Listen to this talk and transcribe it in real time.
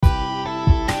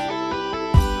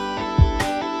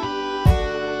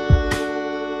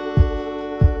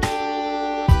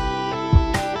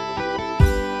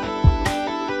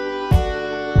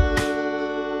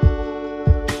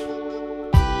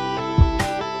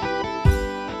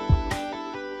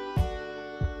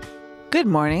Good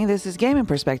morning. This is Gaming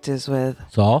Perspectives with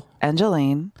Saul.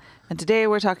 Angeline. And today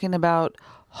we're talking about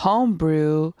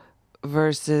homebrew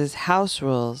versus house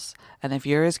rules. And if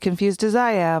you're as confused as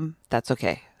I am, that's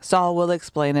okay. Saul will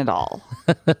explain it all.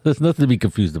 There's nothing to be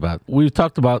confused about. We've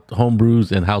talked about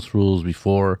homebrews and house rules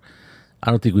before.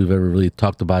 I don't think we've ever really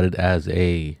talked about it as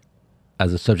a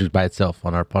subject by itself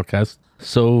on our podcast.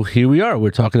 So here we are.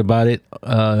 We're talking about it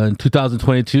in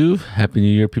 2022. Happy New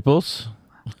Year, peoples.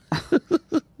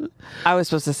 I was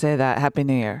supposed to say that. Happy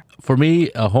New Year. For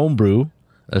me, a homebrew,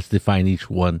 let's define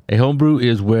each one. A homebrew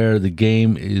is where the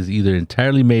game is either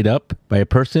entirely made up by a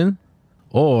person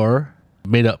or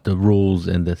made up the rules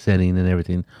and the setting and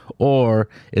everything, or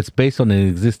it's based on an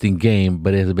existing game,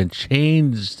 but it has been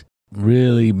changed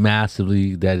really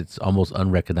massively that it's almost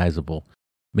unrecognizable.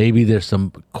 Maybe there's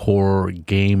some core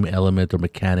game element or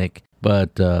mechanic,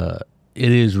 but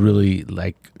it is really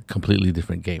like a completely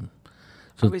different game.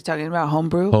 So, are we talking about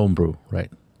homebrew? Homebrew,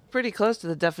 right. Pretty close to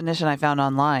the definition I found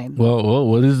online. Well,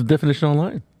 what is the definition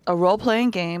online? A role-playing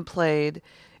game played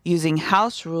using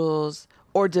house rules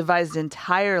or devised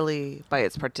entirely by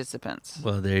its participants.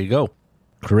 Well, there you go.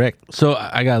 Correct. So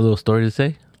I got a little story to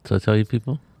say. So I tell you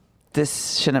people.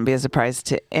 This shouldn't be a surprise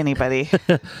to anybody.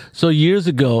 So years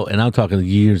ago, and I'm talking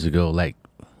years ago, like,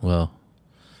 well,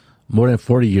 more than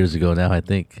 40 years ago now, I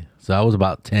think. So I was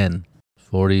about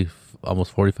 40,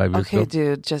 almost 45 years ago. Okay,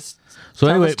 dude, just So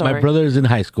tell anyway, the story. my brother is in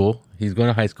high school. He's going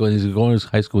to high school, and he's going to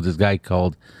high school with this guy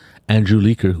called Andrew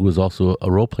Leaker, who was also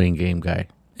a role-playing game guy.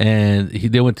 And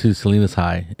they went to Salinas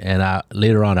High, and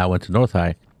later on I went to North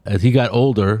High. As he got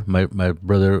older, my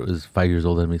brother is 5 years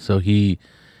older than me, so he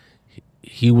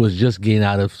was just getting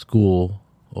out of school,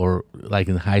 or like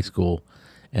in high school,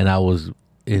 and I was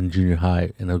in junior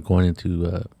high, and I was going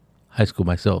into high school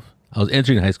myself. I was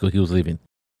entering high school, he was leaving.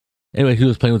 Anyway, he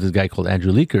was playing with this guy called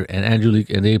Andrew Leaker,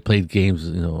 and they played games,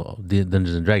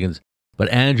 Dungeons and Dragons. But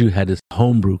Andrew had this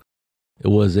homebrew. It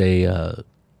was a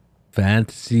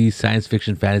science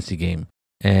fiction fantasy game,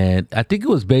 and I think it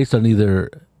was based on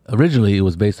originally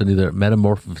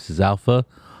Metamorphosis Alpha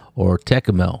or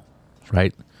Tecumel,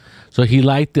 right? So he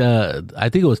liked, I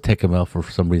think it was Tecumel for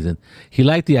some reason. He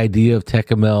liked the idea of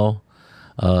Tecumel,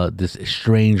 this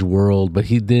strange world, but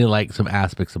he didn't like some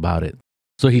aspects about it.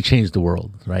 So he changed the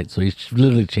world, right? So he's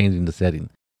literally changing the setting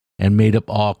and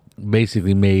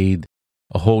basically made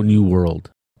a whole new world.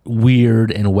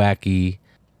 Weird and wacky,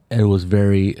 and it was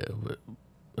very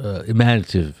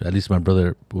imaginative. At least my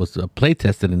brother was play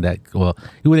tested in that. Well,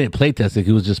 he wouldn't play test it,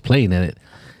 he was just playing in it.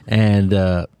 And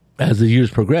as the years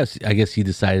progressed, I guess he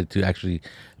decided to actually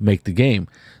make the game.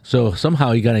 So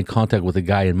somehow he got in contact with a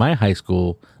guy in my high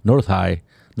school, North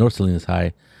Salinas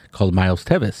High, called Miles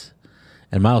Tevis.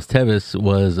 And Miles Tevis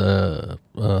was a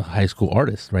high school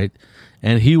artist, right?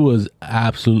 And he was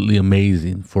absolutely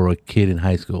amazing for a kid in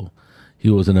high school. He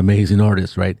was an amazing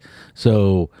artist, right?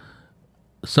 So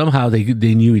somehow they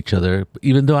knew each other,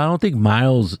 even though I don't think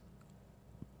Miles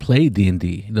played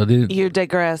D&D. You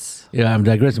digress. Yeah, I'm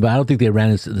digressing, but I don't think they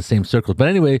ran in the same circles. But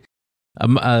anyway,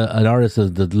 an artist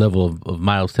of the level of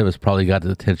Miles Tevis probably got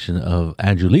the attention of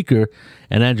Andrew Leaker,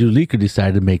 and Andrew Leaker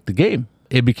decided to make the game.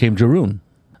 It became Jaroon,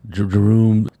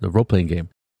 the role-playing game,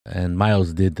 and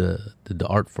Miles did the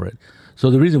art for it.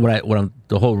 So the reason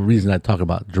the whole reason I talk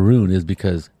about Jaroon is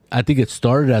because I think it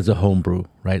started as a homebrew,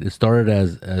 right? It started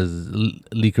as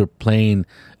Leaker playing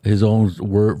his own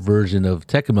version of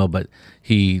Tecumel, but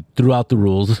he threw out the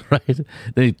rules, right?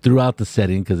 Then he threw out the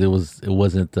setting because it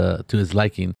wasn't to his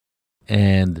liking.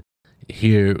 And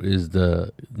here is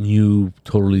the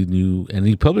totally new, and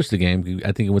he published the game.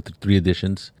 I think it went through 3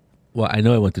 editions. Well, I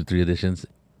know it went through 3 editions.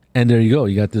 And there you go.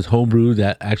 You got this homebrew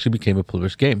that actually became a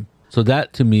published game. So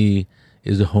that to me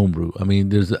is a homebrew. I mean,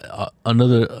 there's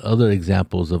other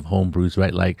examples of homebrews,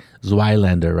 right? Like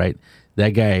Zweilander, right?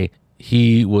 That guy,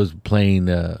 he was playing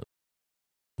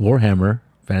Warhammer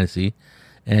Fantasy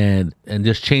and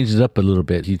just changed it up a little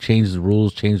bit. He changed the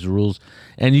rules,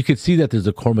 and you could see that there's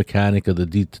a core mechanic of the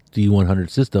D100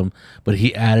 system, but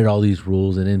he added all these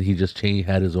rules, and then he just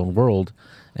had his own world,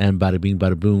 and bada bing,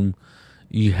 bada boom,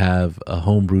 you have a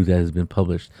homebrew that has been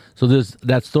published. So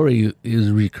that story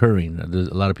is recurring. There's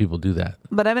a lot of people do that.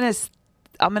 But I'm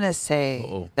gonna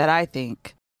say that I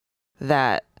think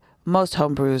that most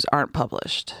homebrews aren't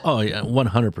published. Oh yeah,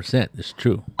 100%. It's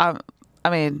true. I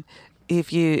mean,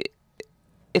 if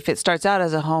it starts out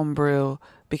as a homebrew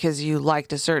because you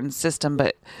liked a certain system,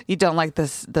 but you don't like the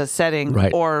setting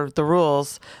right. or the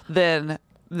rules, then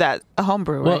that a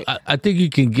homebrew, right? Well, I think you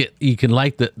can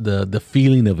like the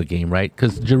feeling of a game, right?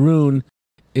 Because Jaroon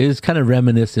is kind of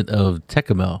reminiscent of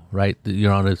Tecumel, right?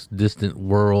 You're on this distant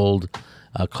world,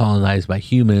 colonized by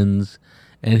humans,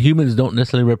 And humans don't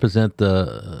necessarily represent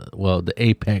the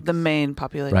apex, The main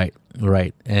population.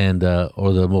 right, and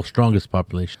or the most strongest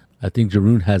population. I think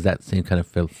Jaroon has that same kind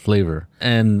of flavor.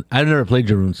 And I've never played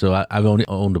Jaroon, so I've only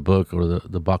owned the book or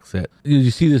the box set.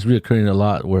 You see this reoccurring a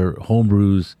lot where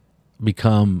homebrews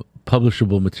become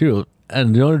publishable material.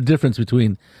 And the only difference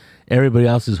between everybody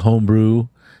else's homebrew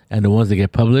and the ones that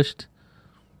get published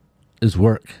is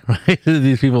work, right?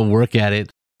 These people work at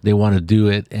it. They want to do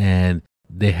it, and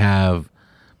they have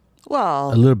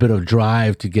a little bit of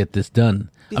drive to get this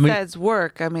done. Besides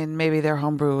work, maybe their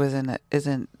homebrew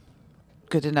isn't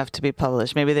good enough to be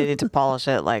published. Maybe they need to polish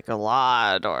it like a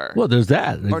lot, or there's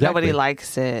that, exactly. Or nobody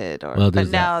likes it. But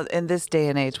now in this day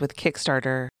and age with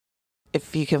Kickstarter,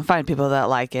 if you can find people that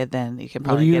like it, then you can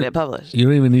probably get it published. You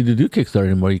don't even need to do Kickstarter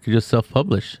anymore. You can just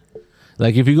self-publish.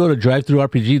 Like if you go to Drive-Thru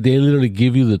RPG, they literally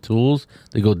give you the tools.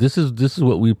 They go, this is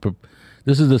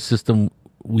the system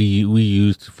we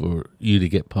used for you to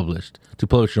get published, to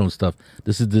publish your own stuff.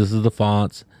 This is the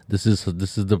fonts. This is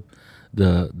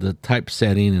the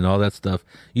typesetting and all that stuff.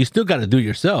 You still got to do it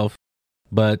yourself,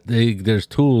 but there's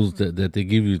tools that they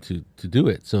give you to do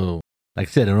it. So, like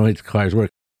I said, it only requires work.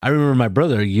 I remember my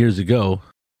brother years ago,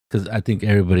 because I think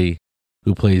everybody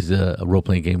who plays a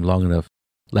role-playing game long enough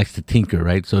likes to tinker,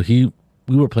 right? So we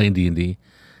were playing D&D,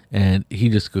 and he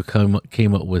just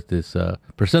came up with this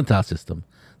percentile system.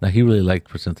 Now, he really liked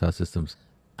percentile systems.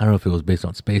 I don't know if it was based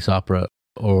on space opera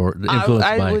or influenced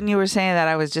by... When you were saying that,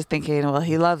 I was just thinking, well,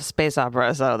 he loves space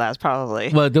opera, so that's probably...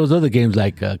 Well, there was other games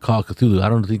like Call of Cthulhu. I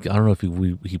don't know if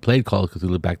he played Call of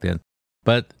Cthulhu back then,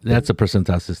 but that's a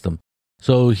percentile system.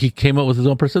 So he came up with his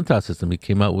own percentile system. He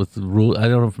came out with the rule. I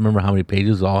don't remember how many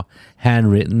pages, all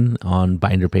handwritten on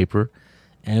binder paper.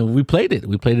 And we played it.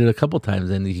 We played it a couple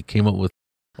times, and he came up with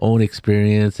own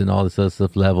experience and all this other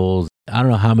stuff, levels. I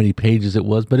don't know how many pages it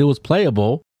was, but it was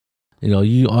playable.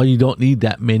 You don't need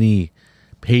that many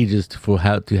pages to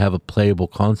have a playable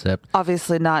concept.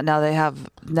 Obviously not. Now they have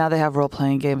role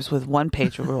playing games with 1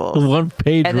 page rules. 1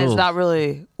 page and rules. it's not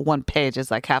really 1 page.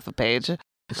 It's like half a page.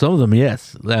 Some of them,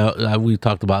 yes. We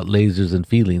talked about lasers and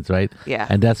feelings, right? Yeah.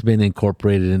 And that's been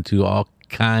incorporated into all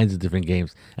kinds of different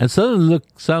games. And some of them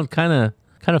sound kind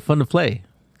of fun to play.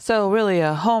 So really,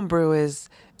 a homebrew is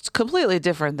completely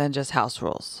different than just house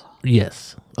rules.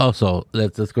 Yes. Also,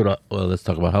 let's talk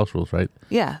about house rules, right?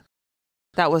 Yeah.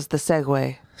 That was the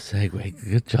segue.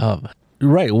 Good job.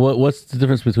 Right. What's the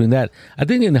difference between that? I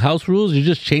think in house rules, you're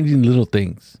just changing little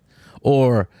things.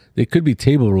 Or they could be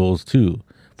table rules too.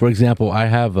 For example, I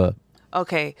have a...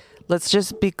 Okay, let's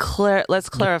just be clear. Let's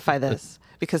clarify this,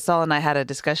 because Saul and I had a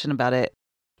discussion about it.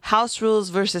 House rules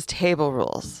versus table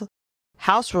rules.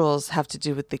 House rules have to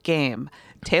do with the game.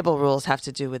 Table rules have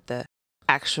to do with the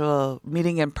actual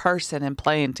meeting in person and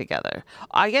playing together.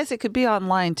 I guess it could be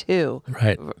online too.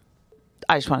 Right.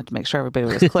 I just wanted to make sure everybody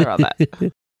was clear on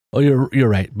that. Oh, you're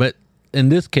right. But in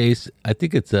this case, I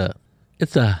think it's a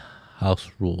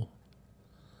house rule.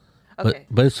 Okay.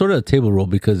 But it's sort of a table rule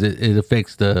because it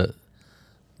affects the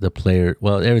player.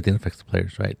 Well, everything affects the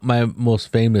players, right? My most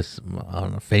famous, I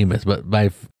don't know, famous, but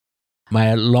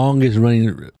my longest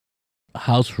running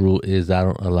house rule is I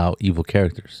don't allow evil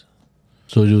characters.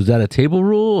 So is that a table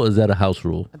rule or is that a house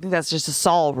rule? I think that's just a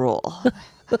Saul rule.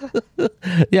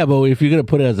 Yeah, but if you're gonna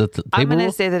put it as a table I'm going rule,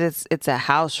 to say that it's a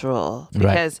house rule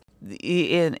because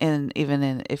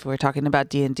if we're talking about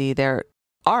D&D, there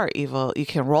are evil. You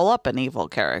can roll up an evil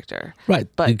character, right?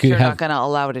 But you're not going to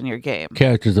allow it in your game.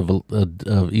 Characters of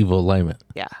evil alignment.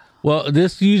 Yeah. Well,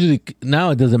 this usually now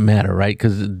it doesn't matter, right?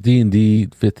 Because D&D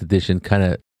 5th edition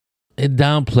it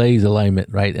downplays alignment,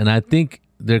 right? And I think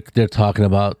they're talking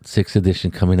about 6th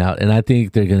edition coming out, and I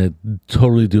think they're going to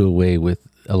totally do away with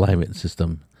alignment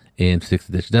system in 6th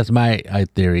edition. That's my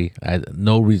theory.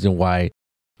 No reason why.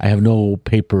 I have no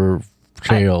paper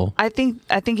trail. I think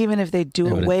even if they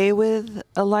do away with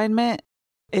alignment,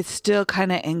 it's still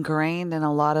kind of ingrained in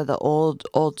a lot of the old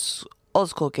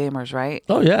school gamers, right?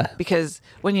 Oh yeah. Because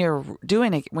when you're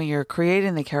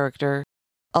creating the character,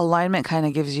 alignment kind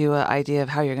of gives you an idea of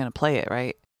how you're going to play it,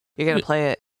 right? You're going to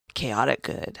play it chaotic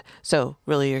good. So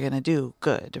really you're going to do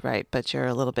good, right? But you're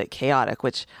a little bit chaotic,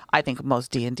 which I think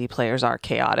most D&D players are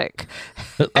chaotic.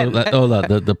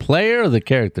 The player or the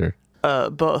character?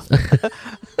 Both.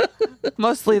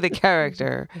 Mostly the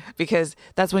character, because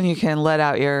that's when you can let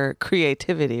out your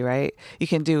creativity, right? You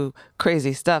can do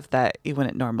crazy stuff that you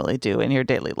wouldn't normally do in your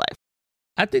daily life.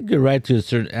 I think you're right to a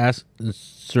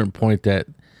certain point that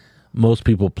most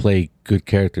people play good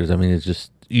characters. I mean, it's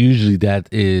just usually that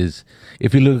is,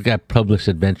 if you look at published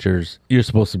adventures, you're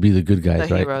supposed to be the good guys,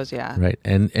 the right? Heroes, yeah. Right.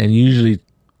 And usually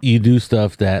you do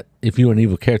stuff that if you were an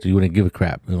evil character, you wouldn't give a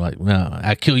crap. You're like, no,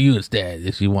 I kill you instead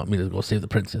if you want me to go save the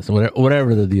princess or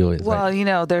whatever the deal is. Well,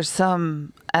 right? there's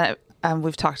some, and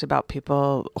we've talked about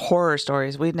people, horror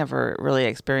stories. We've never really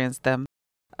experienced them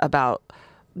about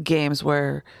games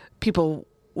where people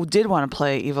did want to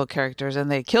play evil characters and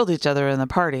they killed each other in the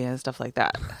party and stuff like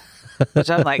that.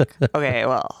 Which I'm like, okay,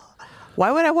 well,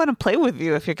 why would I want to play with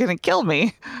you if you're going to kill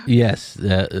me? Yes,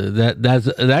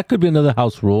 that could be another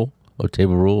house rule or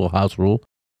table rule or house rule.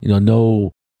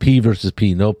 No P versus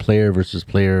P, no player versus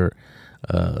player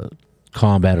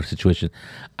combat or situation.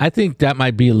 I think that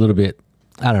might be a little bit,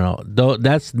 I don't know, though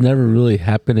that's never really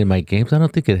happened in my games. I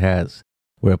don't think it has,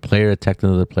 where a player attacked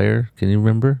another player. Can you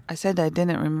remember? I said I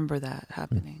didn't remember that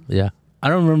happening. Yeah. I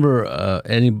don't remember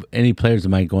any players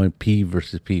of mine going P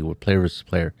versus P, or player versus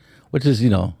player, which is,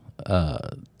 a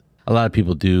lot of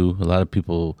people do. A lot of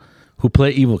people who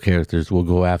play evil characters will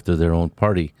go after their own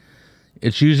party.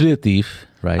 It's usually a thief,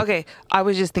 right? Okay, I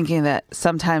was just thinking that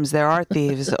sometimes there are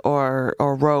thieves or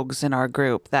rogues in our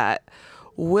group that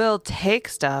will take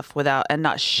stuff without and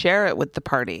not share it with the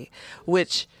party,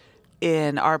 which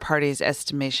in our party's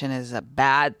estimation is a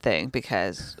bad thing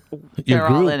because they're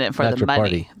all in it for the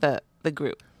money. The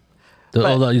group.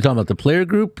 You're talking about the player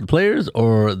group, the players,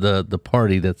 or the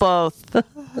party? That's both.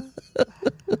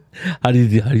 How do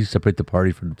you separate the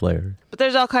party from the player? But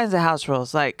there's all kinds of house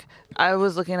rules. Like I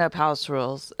was looking up house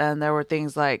rules, and there were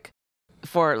things like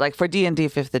for D&D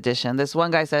 5th edition. This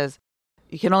one guy says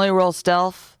you can only roll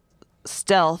stealth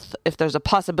if there's a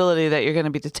possibility that you're going to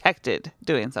be detected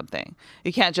doing something.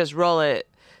 You can't just roll it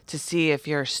to see if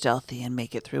you're stealthy and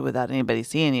make it through without anybody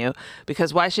seeing you,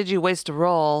 because why should you waste a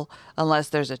roll unless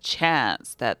there's a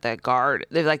chance that the guard,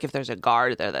 like if there's a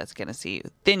guard there that's going to see you,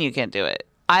 then you can do it.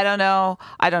 I don't know.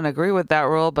 I don't agree with that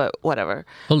rule, but whatever.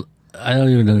 Well, I don't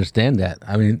even understand that.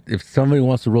 I mean, if somebody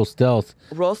wants to roll stealth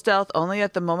only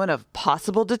at the moment of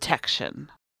possible detection.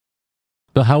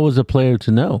 But how was a player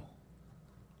to know?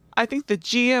 I think the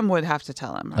GM would have to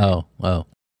tell him. Right?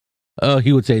 Oh,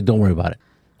 he would say, don't worry about it.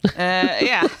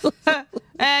 Yeah.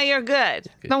 You're good.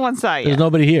 No one saw you. There's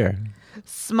nobody here.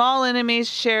 Small enemies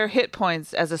share hit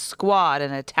points as a squad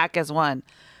and attack as one.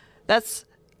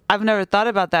 I've never thought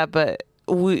about that, but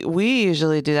we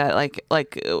usually do that. Like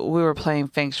we were playing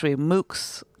Feng Shui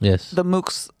mooks. Yes. The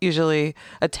mooks usually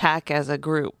attack as a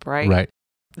group, right? Right.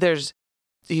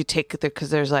 Because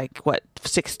there's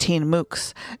 16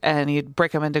 mooks, and you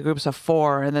break them into groups of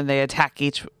 4, and then they attack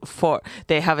each 4.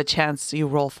 They have a chance, you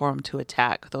roll for them to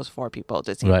attack those 4 people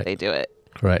to see if they do it.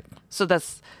 Correct. So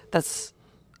that's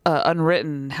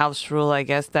unwritten house rule, I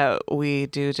guess, that we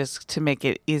do just to make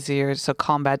it easier so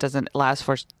combat doesn't last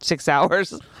for 6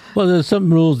 hours. Well, there's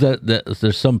some rules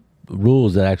there's some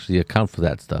rules that actually account for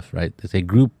that stuff, right? They say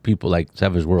group people, like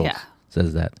Savage Worlds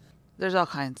says that. There's all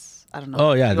kinds. I don't know.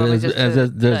 Oh yeah, no. I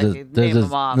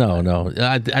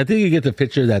think you get the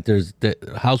picture that there's the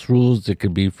house rules. It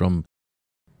could be from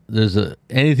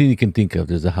anything you can think of.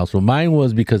 There's a house rule. Mine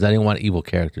was because I didn't want evil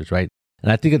characters, right?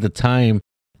 And I think at the time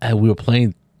we were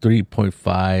playing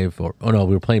 3.5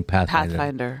 we were playing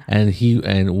Pathfinder.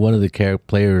 And one of the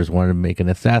players wanted to make an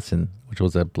assassin, which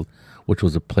was a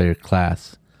player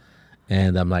class.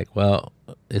 And I'm like, well,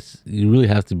 you really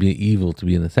have to be evil to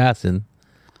be an assassin,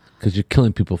 because you're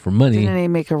killing people for money. Didn't he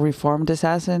make a reformed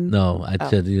assassin? No, I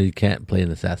said you can't play an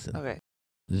assassin. Okay.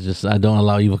 It's just I don't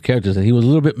allow evil characters, and he was a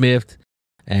little bit miffed,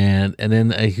 and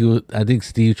then I think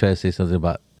Steve tried to say something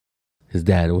about his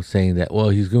dad. Was saying that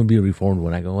he's going to be a reformed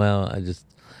one. I go, well, I just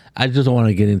don't want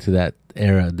to get into that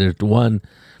era. We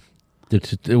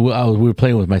were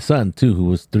playing with my son too, who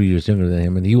was 3 years younger than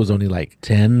him, and he was only like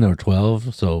 10 or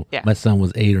 12. So my son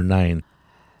was 8 or 9.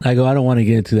 I go, I don't want to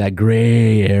get into that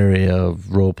gray area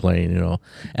of role playing,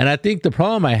 And I think the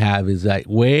problem I have is that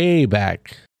way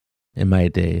back in my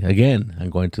day, again,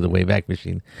 I'm going to the way back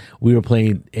machine. We were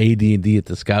playing AD&D at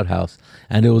the Scout House,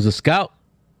 and there was a scout.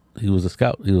 He was a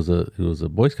scout. He was a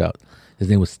Boy Scout. His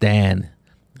name was Stan.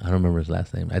 I don't remember his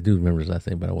last name. I do remember his last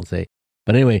name, but I won't say.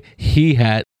 But anyway, he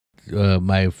had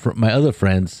my other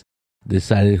friends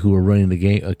decided who were running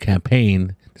a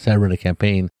campaign. Decided to run a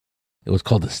campaign. It was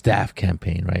called the staff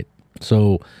campaign, right?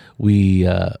 So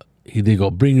they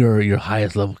go, bring your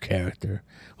highest level character,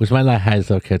 which my highest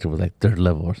level character was like 3rd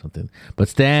level or something. But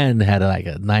Stan had like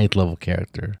a 9th level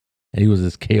character, and he was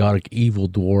this chaotic evil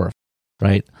dwarf,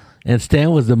 right? And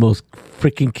Stan was the most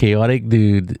freaking chaotic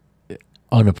dude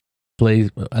on a play.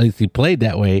 At least he played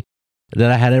that way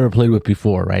that I had ever played with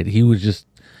before, right? He would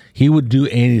do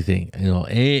anything,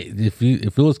 if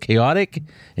it was chaotic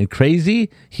and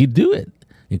crazy, he'd do it,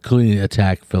 including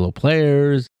attack fellow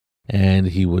players, and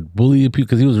he would bully people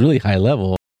because he was really high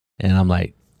level. And I'm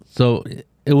like, So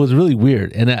it was really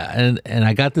weird, and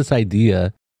I got this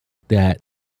idea that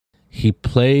he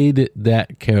played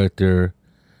that character,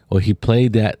 or he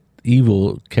played that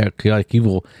chaotic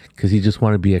evil, because he just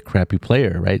wanted to be a crappy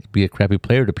player, right? Be a crappy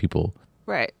player to people,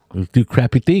 Right. do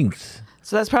crappy things.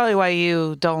 So that's probably why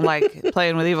you don't like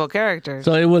playing with evil characters.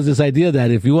 So it was this idea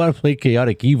that if you want to play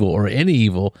chaotic evil, or any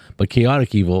evil, but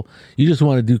chaotic evil, you just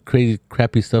want to do crazy,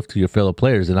 crappy stuff to your fellow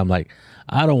players. And I'm like,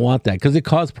 I don't want that, because it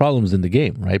caused problems in the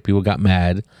game, right? People got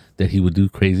mad that he would do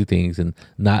crazy things, and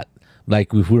not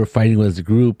like if we were fighting as a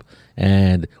group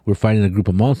and we're fighting a group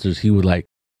of monsters, he would like,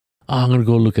 oh, I'm gonna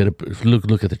go look at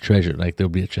the treasure. Like there'll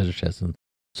be a treasure chest, and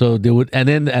so they would. And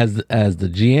then as the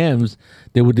GMs,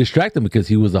 they would distract him, because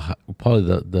he was probably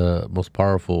the most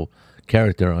powerful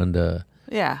character in the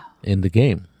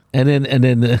game. And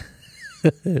then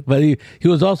but he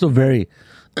was also very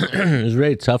it was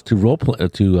very tough to role play,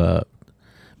 to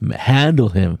handle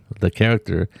him, the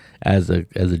character, as the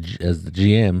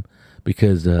GM,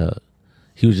 because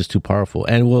he was just too powerful.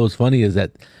 And what was funny is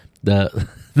that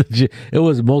it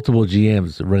was multiple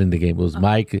GMs running the game. It was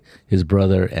Mike, his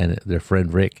brother, and their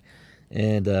friend Rick,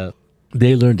 and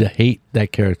they learned to hate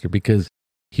that character because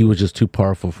he was just too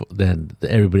powerful than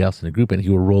everybody else in the group, and he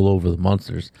would roll over the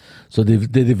monsters. So they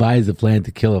devised a plan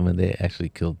to kill him, and they actually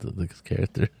killed this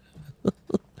character.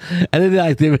 And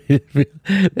then they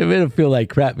made him feel like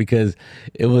crap, because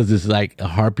it was this like a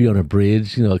harpy on a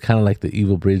bridge, kind of like the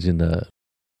evil bridge in the,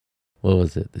 what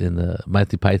was it, in the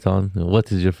Monty Python?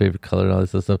 What is your favorite color and all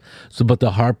this stuff. So, but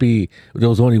the harpy, there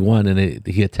was only one, and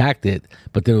he attacked it,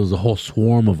 but there was a whole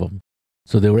swarm of them.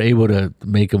 So they were able to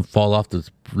make him fall off this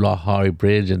Lahari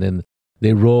bridge, and then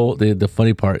they roll. The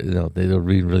funny part, they don't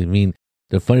really mean.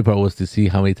 The funny part was to see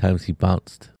how many times he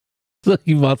bounced. So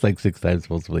he bounced like 6 times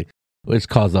supposedly, which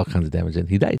caused all kinds of damage, and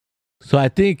he died. So I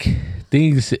think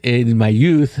things in my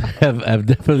youth have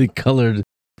definitely colored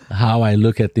how I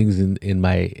look at things in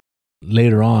my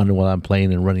later on while I'm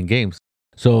playing and running games.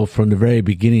 So from the very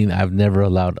beginning, I've never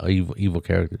allowed evil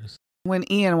characters. When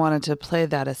Ian wanted to play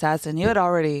that assassin, you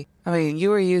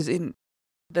were using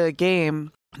the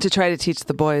game to try to teach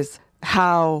the boys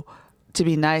how to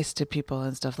be nice to people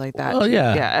and stuff like that. Oh,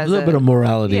 yeah. A little bit of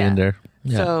morality in there.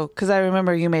 Yeah. So, because I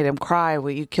remember you made him cry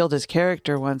when you killed his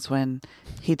character once when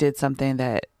he did something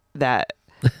that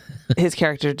his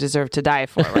character deserved to die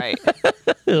for, right?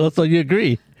 So you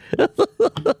agree?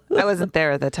 I wasn't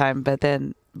there at the time, but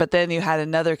then you had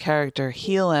another character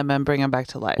heal him and bring him back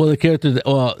to life. Well, the character,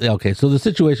 okay. So the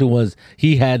situation was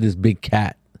he had this big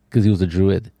cat because he was a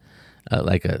druid,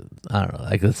 like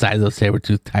the size of a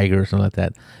saber-toothed tiger or something like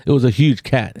that. It was a huge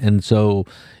cat, and so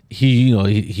he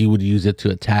would use it to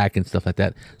attack and stuff like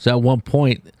that. So at one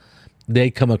point, they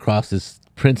come across this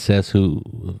princess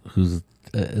who's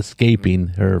escaping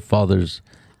her father's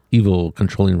evil,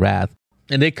 controlling wrath,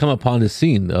 and they come upon this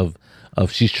scene of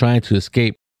she's trying to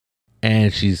escape,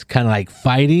 and she's kind of like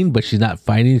fighting, but she's not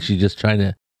fighting. She's just trying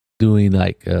to doing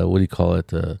like what do you call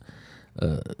it?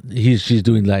 She's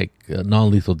doing like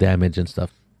non-lethal damage and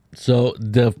stuff. So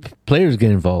the players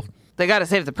get involved. They got to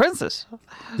save the princess.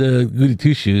 The Goody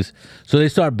Two Shoes. So they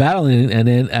start battling, and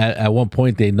then at one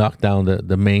point they knock down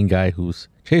the main guy who's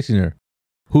chasing her,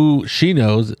 who she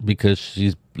knows because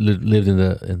she's lived in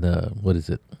the what is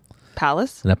it?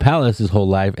 Palace. In a palace his whole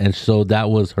life, and so that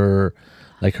was her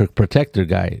protector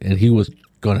guy, and he was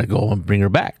gonna go and bring her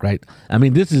back, right? I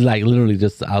mean, this is like literally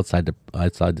just outside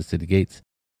the city gates.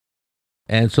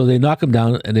 And so they knock him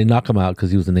down and they knock him out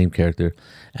because he was the named character.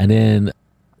 And then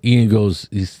Ian tells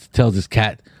his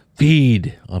cat,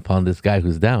 feed upon this guy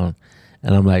who's down.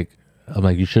 And I'm like,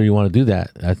 you sure you want to do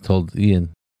that? I told Ian.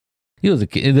 He was a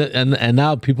kid. And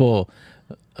now people,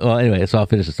 well, anyway, so I'll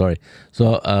finish the story.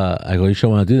 So I go, you sure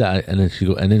want to do that?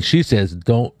 And then she says,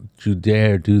 don't you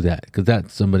dare do that, because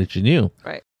that's somebody she knew.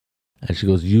 Right. And she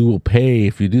goes, you will pay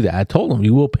if you do that. I told him,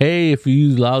 you will pay if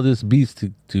you allow this beast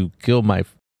to kill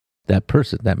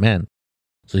that man.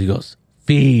 So he goes,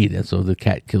 feed. And so the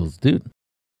cat kills the dude.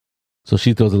 So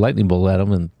she throws a lightning bolt at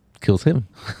him and kills him.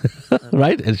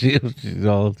 Right? And she's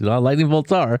all, lightning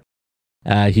bolts are.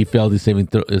 He failed his saving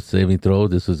throw.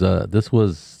 This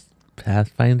was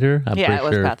Pathfinder. It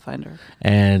was Pathfinder.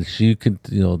 And she could,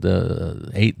 the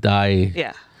 8 die.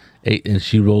 Yeah. 8, and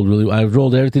she rolled really well. I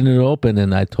rolled everything in it open,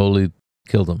 and I totally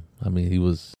killed him. I mean, he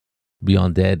was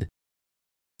beyond dead.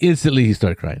 Instantly, he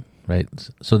started crying. Right.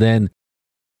 So then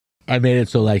I made it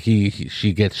so like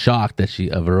she gets shocked that she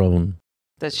did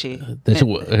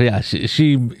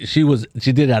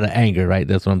it out of anger, right?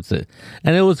 That's what I'm saying.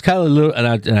 And it was kind of a little, and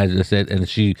I just said, and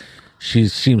she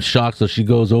seems shocked, so she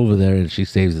goes over there and she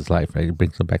saves his life, right? It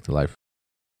brings him back to life.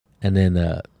 And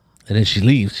then she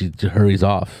leaves. She hurries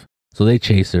off. So they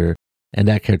chase her, and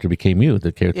that character became you,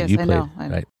 the character Yes, you I played, know.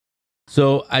 right?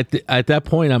 So at that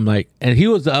point, I'm like, and he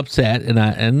was upset, and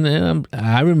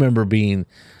I remember being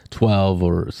 12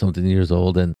 or something years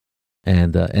old, and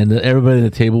everybody at the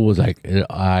table was like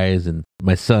eyes, and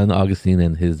my son Augustine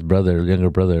and his younger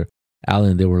brother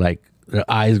Alan, they were like, their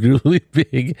eyes grew really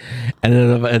big, and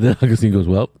then Augustine goes,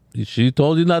 "Well, she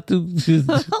told you not to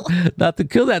not to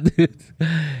kill that dude,"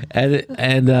 and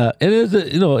it was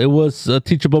it was a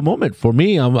teachable moment for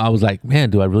me. I was like, man,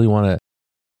 do I really want to?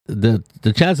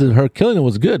 The chances of her killing him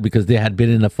was good because they had been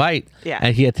in a fight,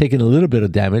 and he had taken a little bit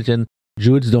of damage, and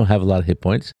druids don't have a lot of hit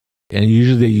points, and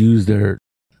usually they use their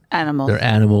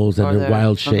animals and their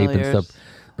wild shape and stuff,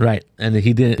 right? And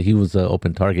he didn't. He was an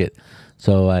open target,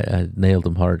 so I nailed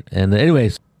him hard. And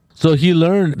anyways, so he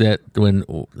learned that when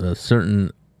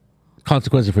certain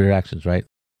consequences for your actions, right?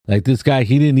 Like this guy,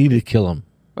 he didn't need to kill him.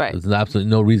 Right. There's absolutely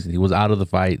no reason. He was out of the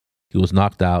fight. He was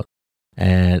knocked out,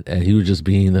 and he was just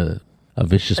being a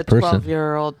vicious person.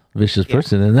 12-year-old vicious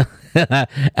person.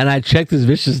 And I checked his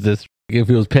viciousness. If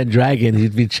it was Pendragon,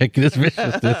 he'd be checking his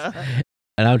viciousness.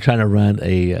 And I'm trying to run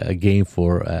a game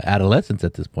for adolescents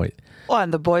at this point. Well,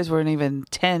 and the boys weren't even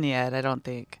 10 yet, I don't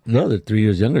think. No, they're 3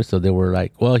 years younger, so they were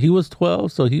like, well, he was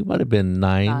 12, so he might have been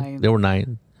 9. They were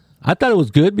 9. I thought it was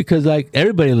good because like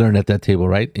everybody learned at that table,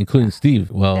 right? Including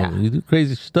Steve. Well, you do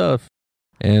crazy stuff,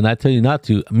 and I tell you not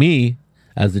to. Me,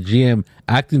 as the GM,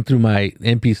 acting through my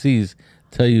NPCs,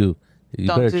 tell you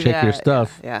Don't better check your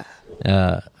stuff. Yeah.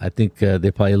 I think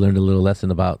they probably learned a little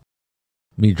lesson about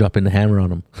me dropping the hammer on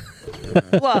them.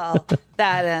 Well,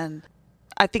 that, and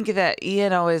I think that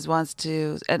Ian always wants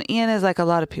to, and Ian is like a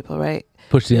lot of people, right?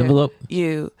 Push the envelope.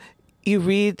 You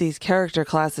read these character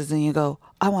classes and you go,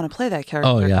 I want to play that character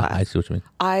Oh yeah, class. I see what you mean.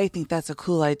 I think that's a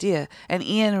cool idea. And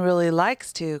Ian really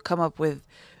likes to come up with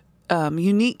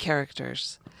unique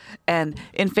characters. And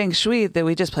in Feng Shui, that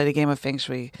we just played a game of Feng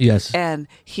Shui. Yes. And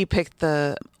he picked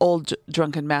the old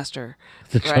drunken master.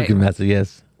 The drunken master,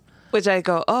 yes. Which I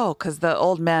go, because the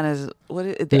old man is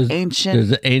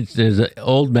ancient. There's an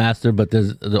old master, but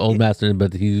there's the old master,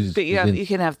 but he's. But you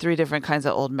can have 3 different kinds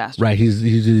of old masters. Right, he's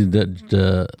usually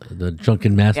the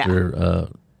drunken master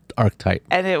archetype.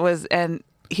 And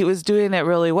he was doing it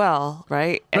really well,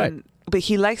 right? Right. But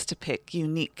he likes to pick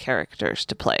unique characters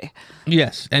to play.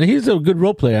 Yes, and he's a good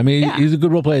role player. I mean, he's a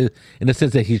good role player in the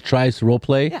sense that he tries to role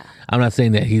play. Yeah. I'm not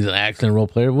saying that he's an excellent role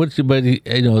player, but he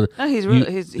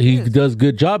does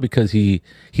good job because he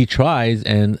tries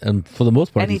and for the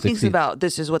most part and he thinks succeeds. about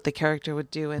this is what the character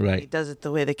would do, and he does it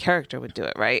the way the character would do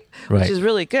it, right? Right. Which is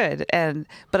really good.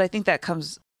 But I think that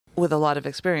comes with a lot of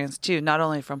experience too, not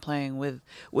only from playing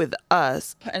with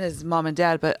us and his mom and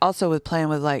dad, but also with playing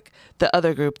with like the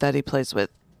other group that he plays with.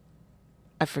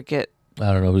 I forget.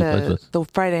 I don't know who he plays with. The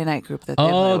Friday night group that they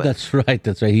play Oh, with. that's right.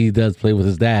 That's right. He does play with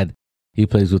his dad. He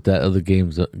plays with that other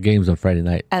games on Friday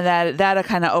night. And that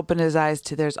kind of opened his eyes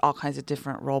to there's all kinds of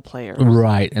different role players.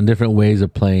 Right, and different ways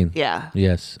of playing. Yeah.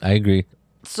 Yes, I agree.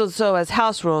 So as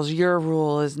house rules, your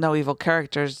rule is no evil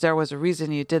characters. There was a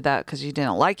reason you did that because you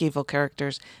didn't like evil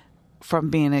characters from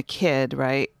being a kid,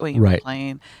 right? When you were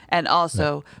playing. And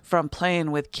also from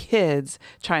playing with kids,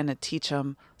 trying to teach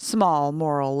them small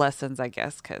moral lessons, I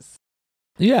guess, because...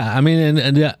 Yeah, I mean,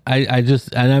 and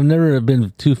I've never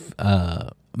been too...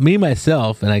 me,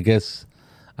 myself, and I guess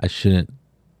I shouldn't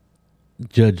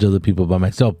judge other people by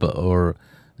myself, or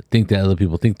think that other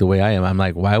people think the way I am. I'm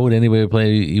like, why would anybody play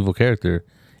an evil character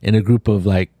in a group of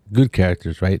like good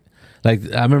characters, right?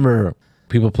 Like I remember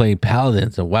people playing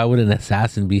paladins, and why would an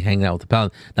assassin be hanging out with the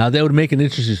paladin? Now that would make an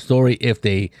interesting story if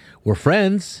they were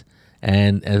friends,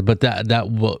 but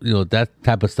that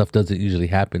type of stuff doesn't usually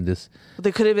happen.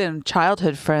 They could have been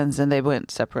childhood friends and they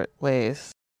went separate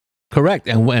ways. Correct,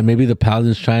 and maybe the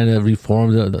paladin's trying to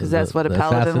reform because that's what a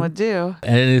paladin assassin would do,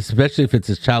 and especially if it's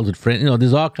his childhood friend.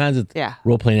 There's all kinds of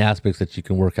role playing aspects that you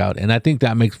can work out, and I think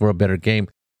that makes for a better game.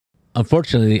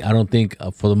 Unfortunately, I don't think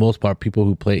for the most part people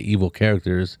who play evil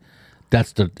characters,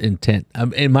 that's the intent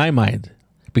in my mind,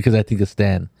 because I think it's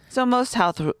Stan. So most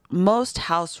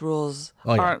house rules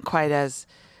aren't quite as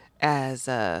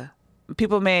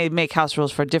people may make house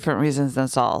rules for different reasons than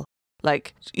Saul.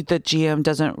 Like the GM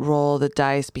doesn't roll the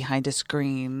dice behind a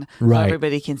screen, so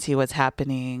everybody can see what's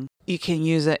happening. You can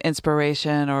use an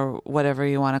inspiration or whatever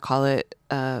you want to call it,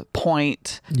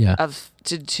 point of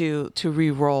to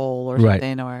re-roll or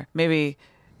something, or maybe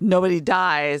nobody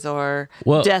dies or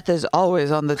death is always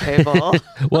on the table.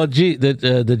 Well,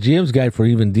 the GM's guide for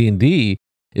even D&D,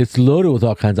 it's loaded with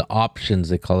all kinds of options,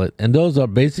 they call it, and those are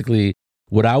basically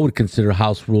what I would consider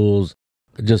house rules.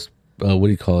 Just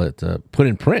put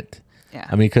in print. Yeah.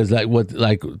 I mean, because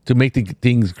to make the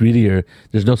things greedier,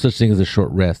 there's no such thing as a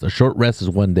short rest. A short rest is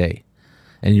 1 day,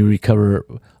 and you recover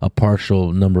a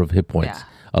partial number of hit points. Yeah.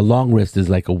 A long rest is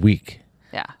like a week.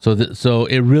 Yeah. So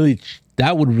it really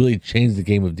that would really change the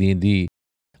game of D&D.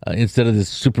 Instead of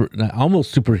this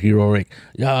almost superheroic,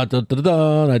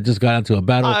 I just got into a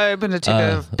battle. I'm going to take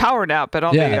a power nap, but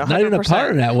I'll be 100%. Not even a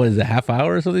power nap. What is it, a half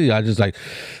hour or something? I just I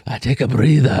take a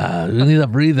breather. We need a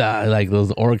breather, like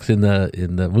those orcs in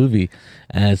the movie.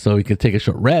 And so we could take a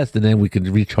short rest, and then we could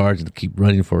recharge and keep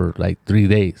running for like 3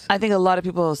 days. I think a lot of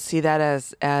people see that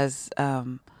as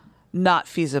not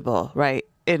feasible, right,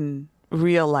 in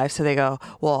real life. So they go,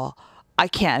 well, I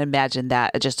can't imagine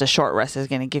that just a short rest is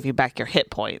going to give you back your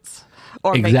hit points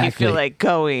or make you feel like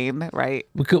going, right?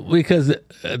 Because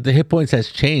the hit points has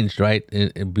changed, right?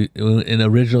 In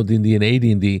original D&D and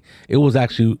AD&D, it was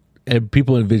actually,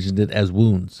 people envisioned it as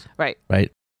wounds. Right.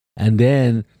 Right. And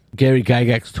then Gary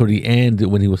Gygax toward the end,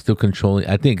 when he was still controlling,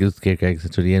 I think it was Gary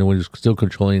Gygax toward the end, when he was still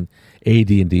controlling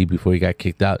AD&D before he got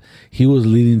kicked out, he was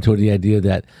leaning toward the idea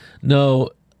that, no,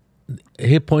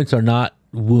 hit points are not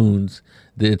wounds.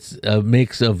 It's a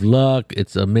mix of luck.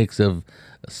 It's a mix of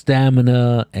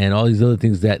stamina and all these other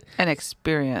things and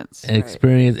experience.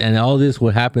 And all this,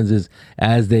 what happens is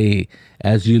as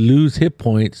you lose hit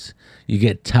points, you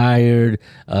get tired.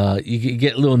 You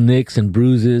get little nicks and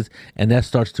bruises, and that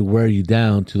starts to wear you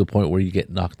down to the point where you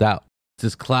get knocked out. It's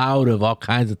this cloud of all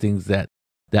kinds of things that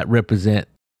represent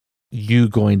you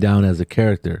going down as a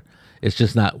character. It's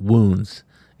just not wounds.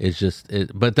 It's just,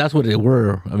 but that's what it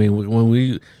were. I mean,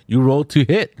 when you roll to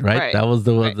hit, right? That was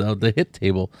the hit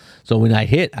table. So when I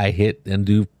hit and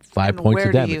do 5 points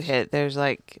of damage. Where do you hit? There's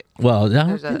like,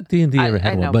 D&D ever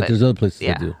had one, but there's other places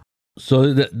that do.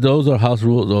 So those are house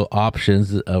rules or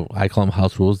options. I call them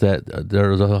house rules. That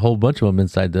there's a whole bunch of them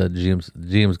inside the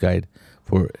GM's guide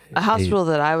for a house rule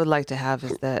that I would like to have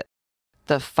is that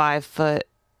the 5 foot.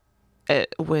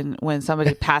 When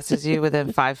somebody passes you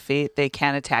within 5 feet, they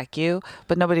can attack you,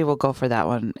 but nobody will go for that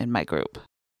one in my group.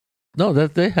 No,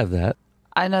 they have that.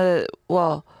 I know that.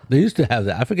 Well, they used to have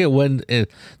that. I forget when.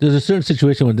 There's a certain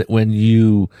situation when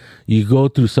you go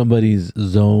through somebody's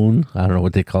zone. I don't know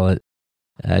what they call it.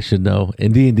 I should know.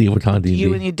 In D&D, we're talking D&D.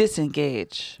 When you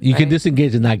disengage, you can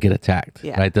disengage and not get attacked.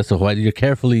 Yeah. Right. That's the whole. You're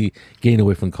carefully getting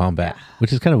away from combat,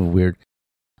 which is kind of weird.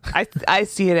 I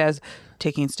see it as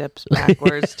taking steps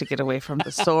backwards to get away from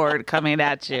the sword coming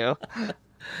at you.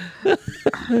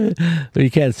 You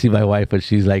can't see my wife, but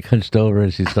she's like hunched over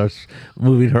and she starts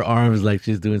moving her arms like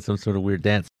she's doing some sort of weird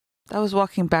dance. I was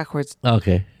walking backwards.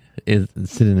 Okay.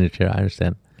 Sitting in a chair. I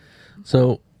understand.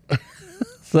 So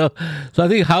I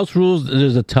think house rules,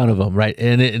 there's a ton of them, right?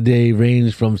 And they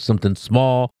range from something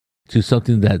small to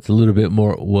something that's a little bit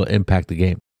more will impact the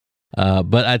game.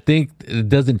 But I think it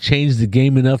doesn't change the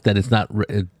game enough that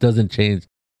it doesn't change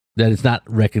that it's not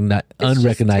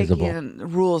unrecognizable. Just taking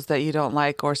rules that you don't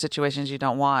like or situations you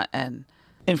don't want and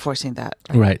enforcing that.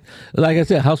 Right. Like I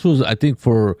said, house rules, I think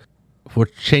for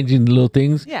changing little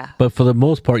things. Yeah. But for the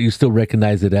most part, you still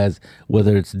recognize it as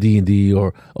whether it's D&D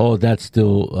or, that's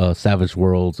still Savage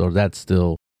Worlds or that's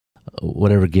still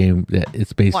whatever game that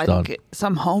it's based on.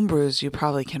 Some homebrews, you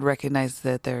probably can recognize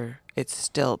that it's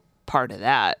still part of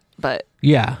that. But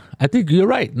yeah, I think you're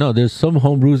right. No, there's some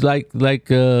homebrews like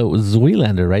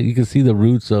Zoolander, right? You can see the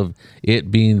roots of it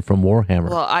being from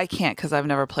Warhammer. Well, I can't because I've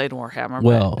never played Warhammer.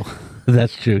 Well,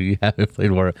 that's true. You haven't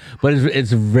played Warhammer, but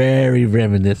it's very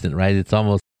reminiscent, right? It's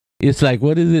like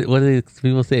what is it? What do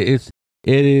people say? It's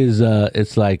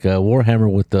like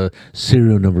Warhammer with the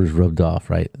serial numbers rubbed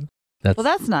off, right?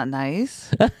 That's not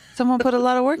nice. Someone put a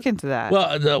lot of work into that.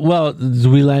 Well,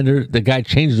 Zoolander, the guy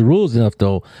changed the rules enough,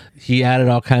 though. He added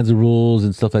all kinds of rules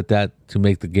and stuff like that to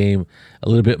make the game a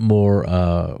little bit more,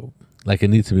 like it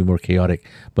needs to be more chaotic,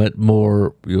 but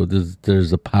more,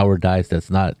 there's a power dice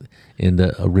that's not in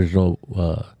the original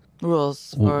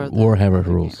rules. Warhammer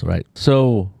rules, right?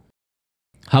 So,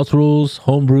 house rules,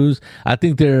 homebrews, I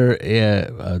think they're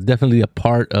definitely a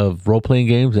part of role-playing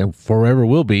games and forever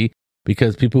will be.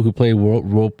 Because people who play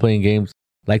role-playing games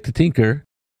like to tinker.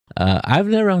 I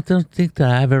don't think that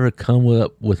I've ever come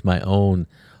up with my own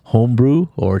homebrew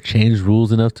or changed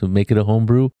rules enough to make it a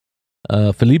homebrew.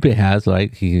 Felipe has,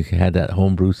 like, he had that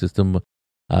homebrew system.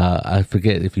 I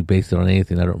forget if he based it on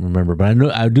anything. I don't remember. But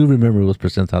I do remember it was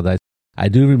percentile dice. I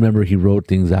do remember he wrote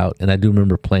things out, and I do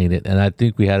remember playing it. And I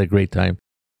think we had a great time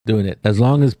doing it. As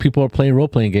long as people are playing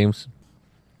role-playing games,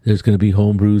 there's going to be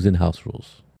homebrews and house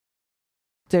rules.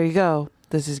 There you go.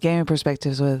 This is Gaming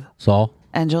Perspectives with Saul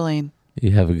and Jolene.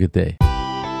 You have a good day.